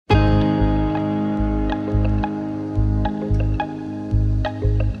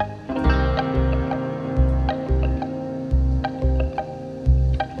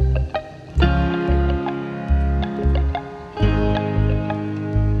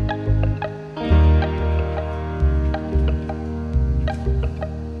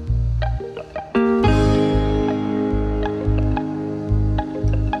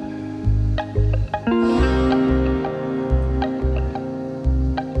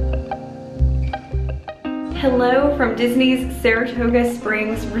Hello from Disney's Saratoga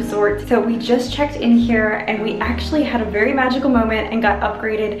Springs Resort. So we just checked in here and we actually had a very magical moment and got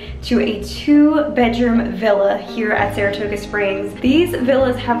upgraded to a 2-bedroom villa here at Saratoga Springs. These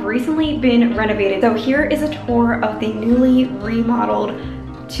villas have recently been renovated. So here is a tour of the newly remodeled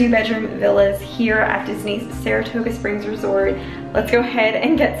 2-bedroom villas here at Disney's Saratoga Springs Resort. Let's go ahead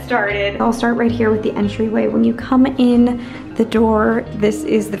and get started. I'll start right here with the entryway. When you come in the door, this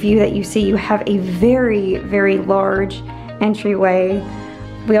is the view that you see. You have a very, very large entryway.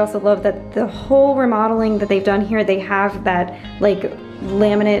 We also love that the whole remodeling that they've done here, they have that like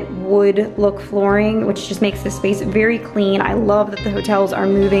laminate wood look flooring, which just makes this space very clean. I love that the hotels are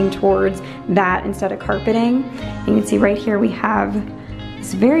moving towards that instead of carpeting. You can see right here we have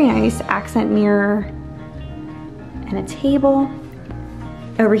this very nice accent mirror and a table.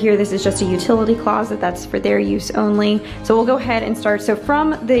 Over here, this is just a utility closet that's for their use only. So we'll go ahead and start. So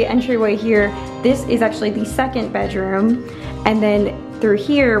from the entryway here, this is actually the 2nd bedroom. And then through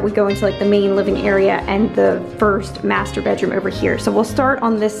here, we go into like the main living area and the 1st master bedroom over here. So we'll start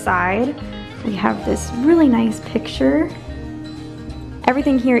on this side. We have this really nice picture.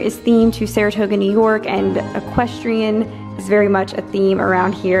 Everything here is themed to Saratoga, New York, and equestrian is very much a theme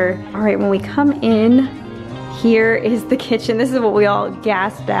around here. All right, when we come in, here is the kitchen. This is what we all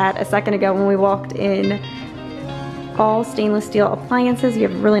gasped at a second ago when we walked in. All stainless steel appliances. You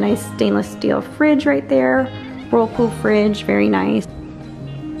have a really nice stainless steel fridge right there. Whirlpool fridge, very nice.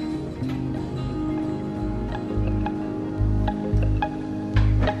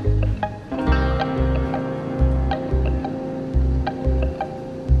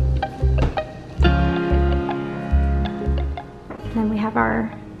 And then we have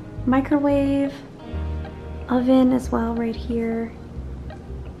our microwave, oven as well right here.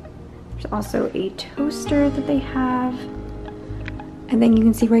 There's also a toaster that they have. And then you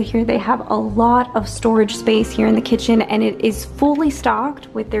can see right here they have a lot of storage space here in the kitchen, and it is fully stocked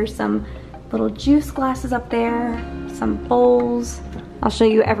with there's some little juice glasses up there, some bowls. I'll show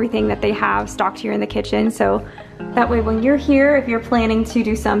you everything that they have stocked here in the kitchen. So that way when you're here, if you're planning to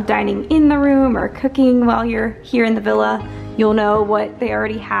do some dining in the room or cooking while you're here in the villa, you'll know what they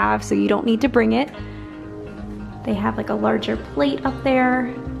already have, so you don't need to bring it. They have like a larger plate up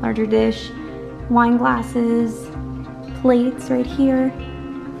there, larger dish, wine glasses, plates right here.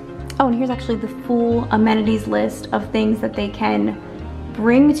 Oh, and here's actually the full amenities list of things that they can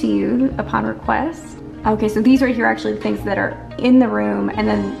bring to you upon request. Okay, so these right here are actually the things that are in the room, and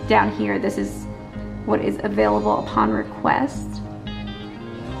then down here, this is what is available upon request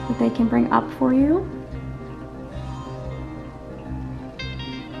that they can bring up for you.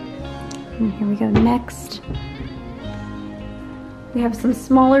 And here we go next. We have some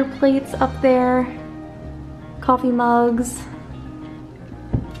smaller plates up there, coffee mugs.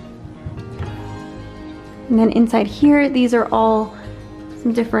 And then inside here, these are all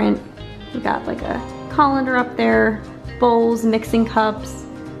some different, we got like a colander up there, bowls, mixing cups,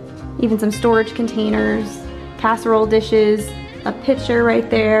 even some storage containers, casserole dishes, a pitcher right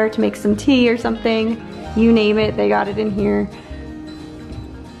there to make some tea or something. You name it, they got it in here.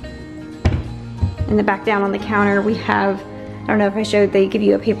 And then back down on the counter, we have, I don't know if I showed, they give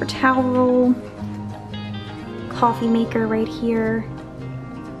you a paper towel roll, coffee maker right here,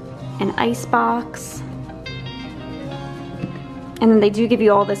 an ice box. And then they do give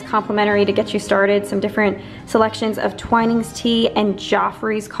you all this complimentary to get you started, some different selections of Twinings tea and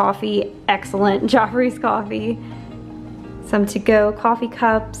Joffrey's coffee. Excellent, Joffrey's coffee. Some to-go coffee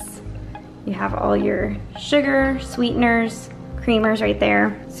cups. You have all your sugar, sweeteners, creamers right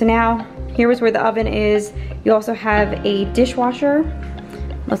there. So now, here is where the oven is. You also have a dishwasher.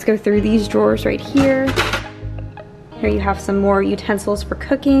 Let's go through these drawers right here. Here you have some more utensils for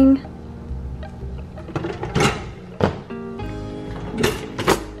cooking.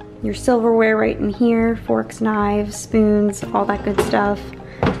 Your silverware right in here, forks, knives, spoons, all that good stuff.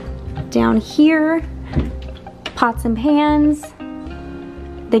 Down here, pots and pans.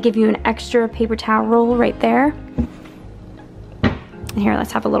 They give you an extra paper towel roll right there. Here,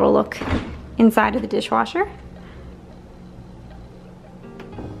 let's have a little look inside of the dishwasher.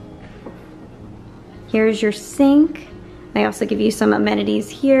 Here's your sink. They also give you some amenities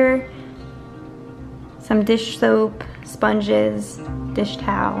here. Some dish soap, sponges, dish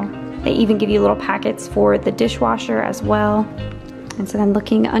towel. They even give you little packets for the dishwasher as well. And so then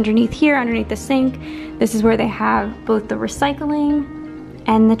looking underneath here, underneath the sink, this is where they have both the recycling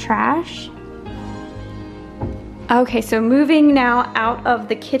and the trash. Okay, so moving now out of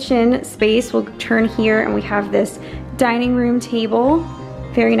the kitchen space, we'll turn here and we have this dining room table.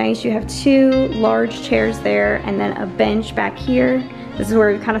 Very nice. You have 2 large chairs there and then a bench back here. This is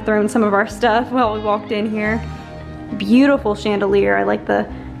where we've kind of thrown some of our stuff while we walked in here. Beautiful chandelier. I like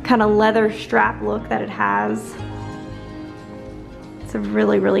the kind of leather strap look that it has. It's a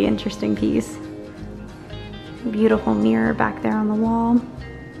really, really interesting piece. Beautiful mirror back there on the wall.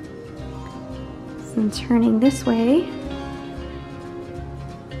 So I'm turning this way.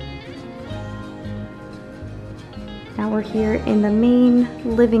 Now we're here in the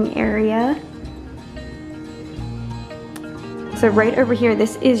main living area. So right over here,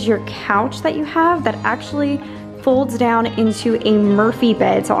 this is your couch that you have that actually folds down into a Murphy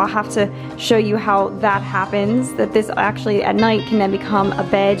bed. So I'll have to show you how that happens, that this actually at night can then become a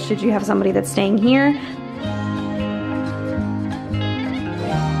bed should you have somebody that's staying here.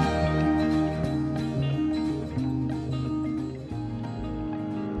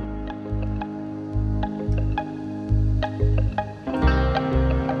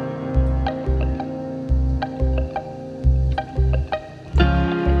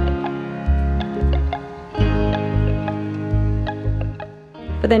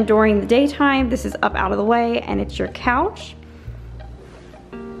 But then during the daytime, this is up out of the way and it's your couch.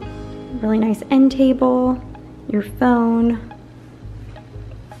 Really nice end table, your phone.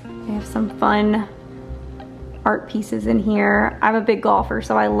 They have some fun art pieces in here. I'm a big golfer,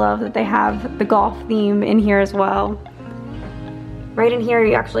 so I love that they have the golf theme in here as well. Right in here,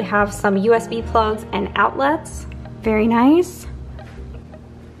 you actually have some USB plugs and outlets. Very nice.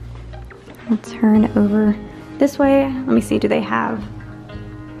 I'll turn over this way. Let me see, do they have?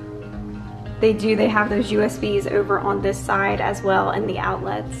 They do, they have those USBs over on this side as well and the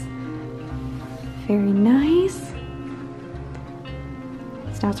outlets. Very nice.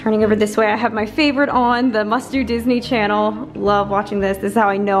 So now turning over this way, I have my favorite on, the Must Do Disney channel. Love watching this. This is how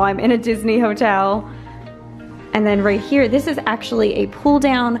I know I'm in a Disney hotel. And then right here, this is actually a pull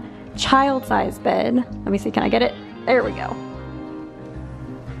down child size bed. Let me see, can I get it? There we go.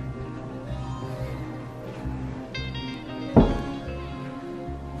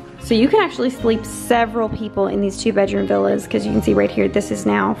 So you can actually sleep several people in these 2-bedroom villas, because you can see right here, this is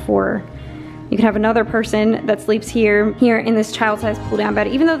now for, you can have another person that sleeps here in this child-sized pull-down bed.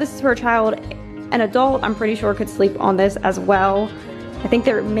 Even though this is for a child, an adult, I'm pretty sure could sleep on this as well. I think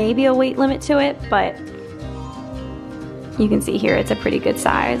there may be a weight limit to it, but you can see here it's a pretty good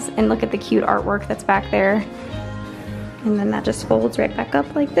size. And look at the cute artwork that's back there. And then that just folds right back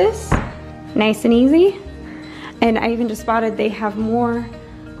up like this. Nice and easy. And I even just spotted they have more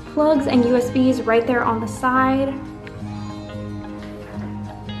plugs and USBs right there on the side.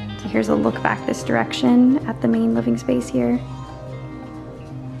 So here's a look back this direction at the main living space here.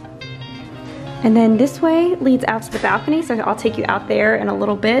 And then this way leads out to the balcony, so I'll take you out there in a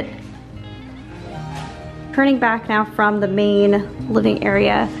little bit. Turning back now from the main living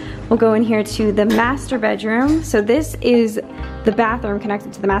area, we'll go in here to the master bedroom. So this is the bathroom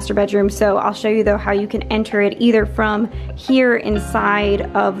connected to the master bedroom. So I'll show you though how you can enter it either from here inside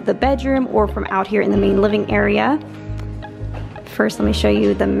of the bedroom or from out here in the main living area. First, let me show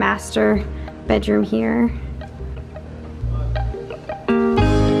you the master bedroom here.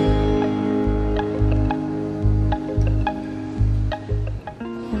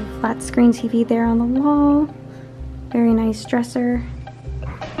 Flat screen TV there on the wall. Very nice dresser.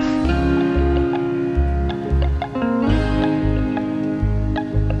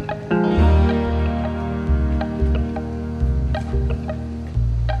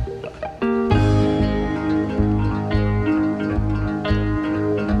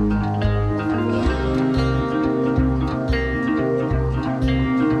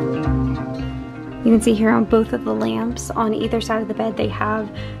 You can see here on both of the lamps on either side of the bed, they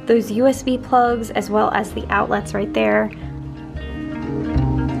have those USB plugs as well as the outlets right there.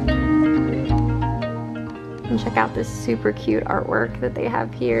 And check out this super cute artwork that they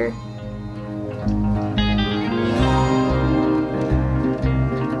have here.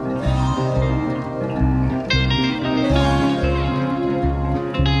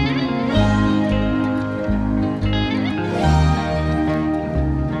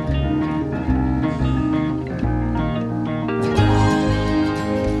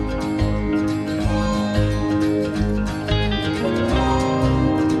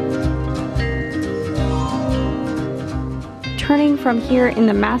 Turning from here in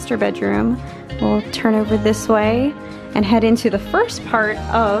the master bedroom, we'll turn over this way and head into the first part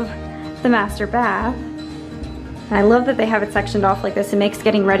of the master bath. And I love that they have it sectioned off like this. It makes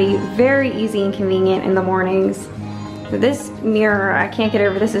getting ready very easy and convenient in the mornings. So this mirror, I can't get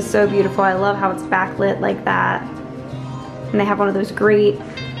over, this is so beautiful. I love how it's backlit like that. And they have one of those great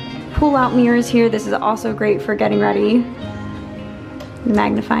pull-out mirrors here. This is also great for getting ready.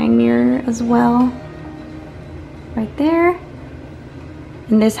 Magnifying mirror as well. Right there.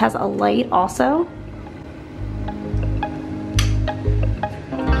 And this has a light also.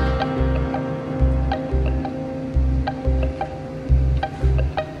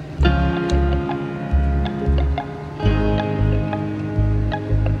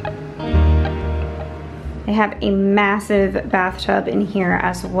 They have a massive bathtub in here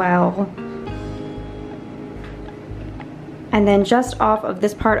as well. And then just off of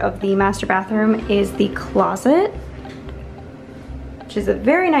this part of the master bathroom is the closet, which is a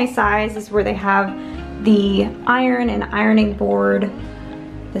very nice size. This is where they have the iron and ironing board.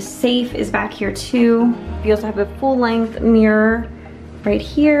 The safe is back here too. You also have a full length mirror right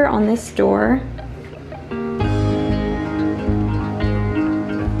here on this door.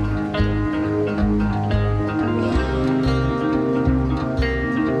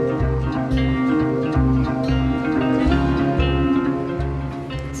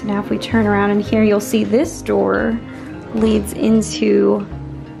 Now if we turn around in here, you'll see this door leads into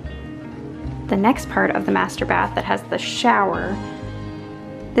the next part of the master bath that has the shower.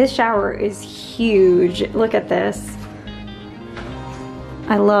 This shower is huge. Look at this.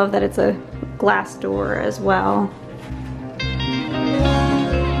 I love that it's a glass door as well.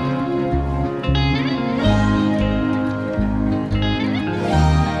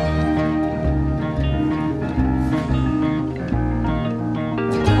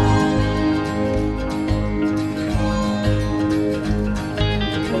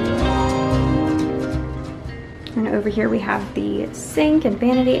 Over here we have the sink and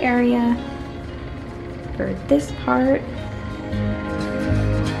vanity area for this part.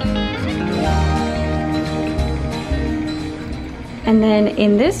 And then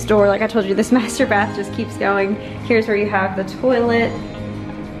in this door, like I told you, this master bath just keeps going. Here's where you have the toilet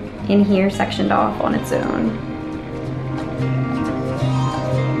in here sectioned off on its own.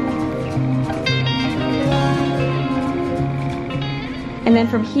 And then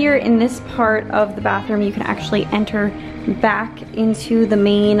from here in this part of the bathroom, you can actually enter back into the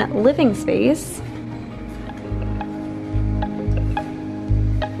main living space.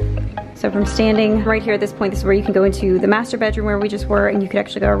 So from standing right here at this point, this is where you can go into the master bedroom where we just were, and you could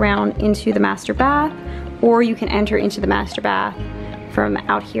actually go around into the master bath, or you can enter into the master bath from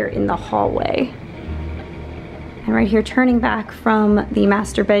out here in the hallway. And right here, turning back from the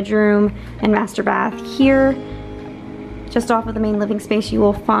master bedroom and master bath here, just off of the main living space, you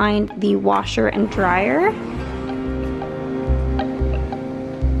will find the washer and dryer.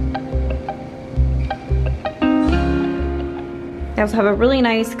 They also have a really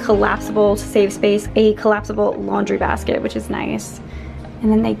nice collapsible, to save space, a collapsible laundry basket, which is nice.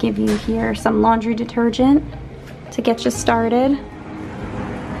 And then they give you here some laundry detergent to get you started.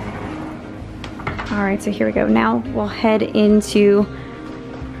 All right, so here we go. Now we'll head into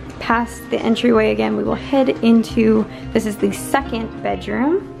past the entryway again. We will head into, this is the second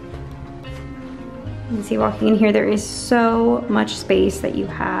bedroom. You can see walking in here, there is so much space that you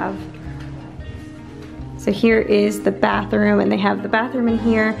have. So here is the bathroom, and they have the bathroom in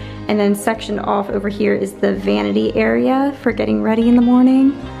here, and then sectioned off over here is the vanity area for getting ready in the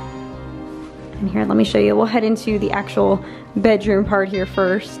morning. And here, let me show you. We'll head into the actual bedroom part here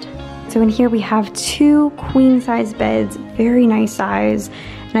first. So in here we have two queen size beds, very nice size.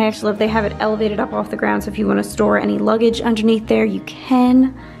 And I actually love they have it elevated up off the ground, so if you want to store any luggage underneath there, you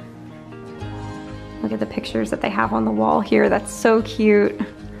can. Look at the pictures that they have on the wall here. That's so cute.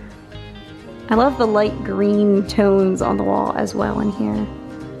 I love the light green tones on the wall as well in here.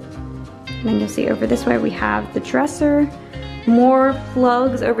 And then you'll see over this way we have the dresser. More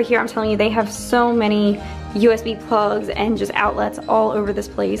plugs over here. I'm telling you, they have so many USB plugs and just outlets all over this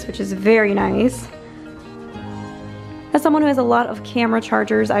place, which is very nice. As someone who has a lot of camera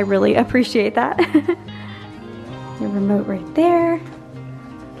chargers, I really appreciate that. The remote right there.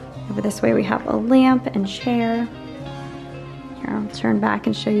 Over this way we have a lamp and chair. Here, I'll turn back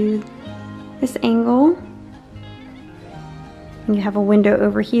and show you this angle. And you have a window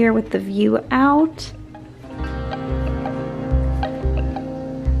over here with the view out.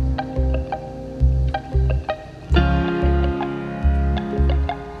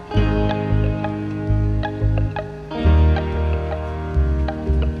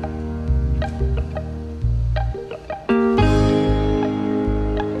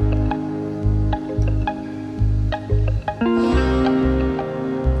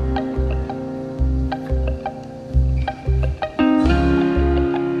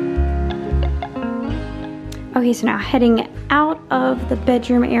 Okay, so now heading out of the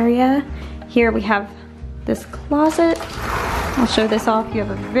bedroom area, here we have this closet. I'll show this off. You have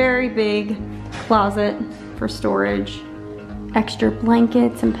a very big closet for storage. Extra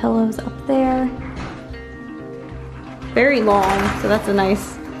blankets and pillows up there. very long, so that's a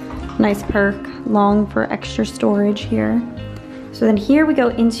nice perk. Long for extra storage here. So then here we go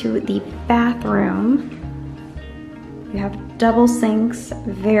into the bathroom. You have double sinks,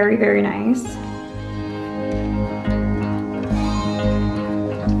 very, very nice.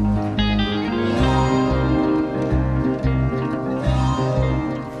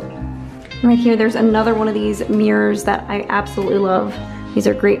 Right here, there's another one of these mirrors that I absolutely love. These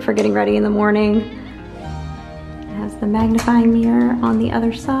are great for getting ready in the morning. It has the magnifying mirror on the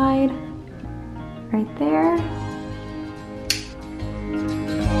other side, right there.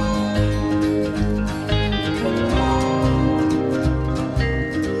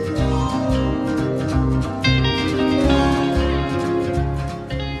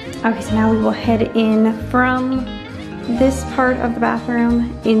 Okay, so now we will head in from this part of the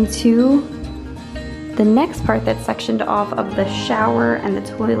bathroom into the next part that's sectioned off of the shower and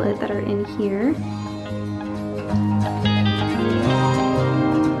the toilet that are in here.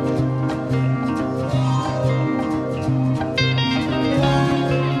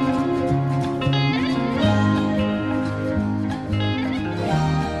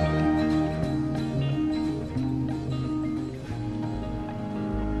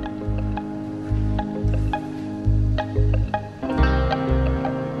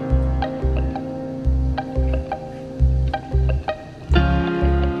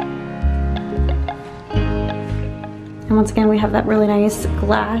 And once again, we have that really nice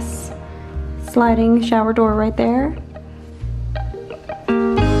glass sliding shower door right there.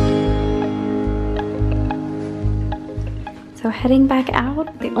 So heading back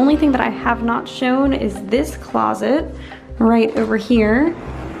out, the only thing that I have not shown is this closet right over here.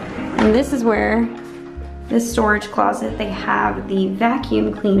 And this is where this storage closet, they have the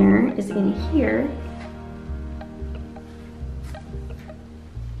vacuum cleaner is in here.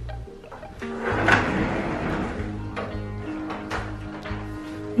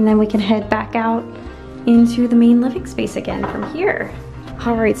 And then we can head back out into the main living space again from here.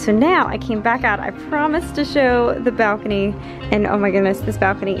 All right, so now I came back out. I promised to show the balcony, and oh my goodness, this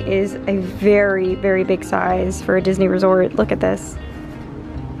balcony is a very, very big size for a Disney resort. Look at this.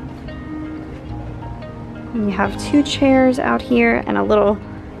 And you have 2 chairs out here and a little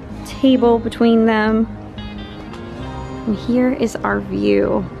table between them. And here is our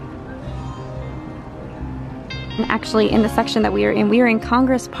view. And actually, in the section that we are in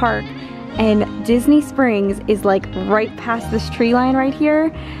Congress Park, and Disney Springs is like right past this tree line right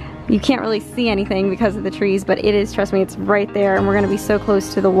here. You can't really see anything because of the trees, but it is, trust me, it's right there, and we're gonna be so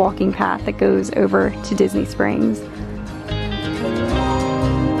close to the walking path that goes over to Disney Springs.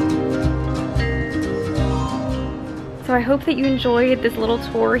 So I hope that you enjoyed this little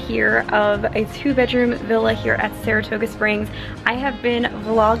tour here of a 2-bedroom villa here at Saratoga Springs. I have been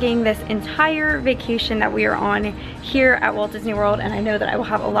vlogging this entire vacation that we are on here at Walt Disney World, and I know that I will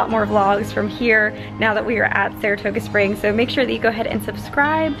have a lot more vlogs from here now that we are at Saratoga Springs. So make sure that you go ahead and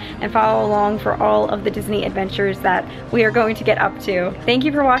subscribe and follow along for all of the Disney adventures that we are going to get up to. Thank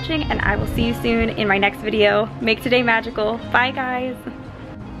you for watching, and I will see you soon in my next video. Make today magical. Bye guys.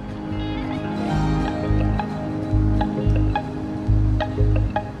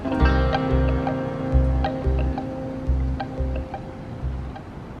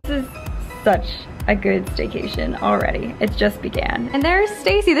 Such a good staycation already. It just began. And there's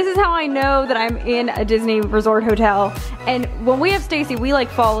Stacy. This is how I know that I'm in a Disney resort hotel. And when we have Stacy, we like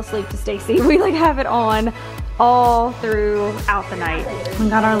fall asleep to Stacy. We like have it on all throughout the night. We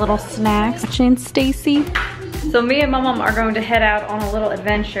got our little snacks. Watching Stacy. So me and my mom are going to head out on a little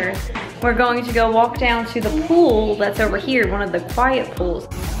adventure. We're going to go walk down to the pool that's over here, one of the quiet pools.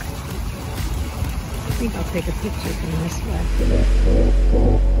 I think I'll take a picture from this way.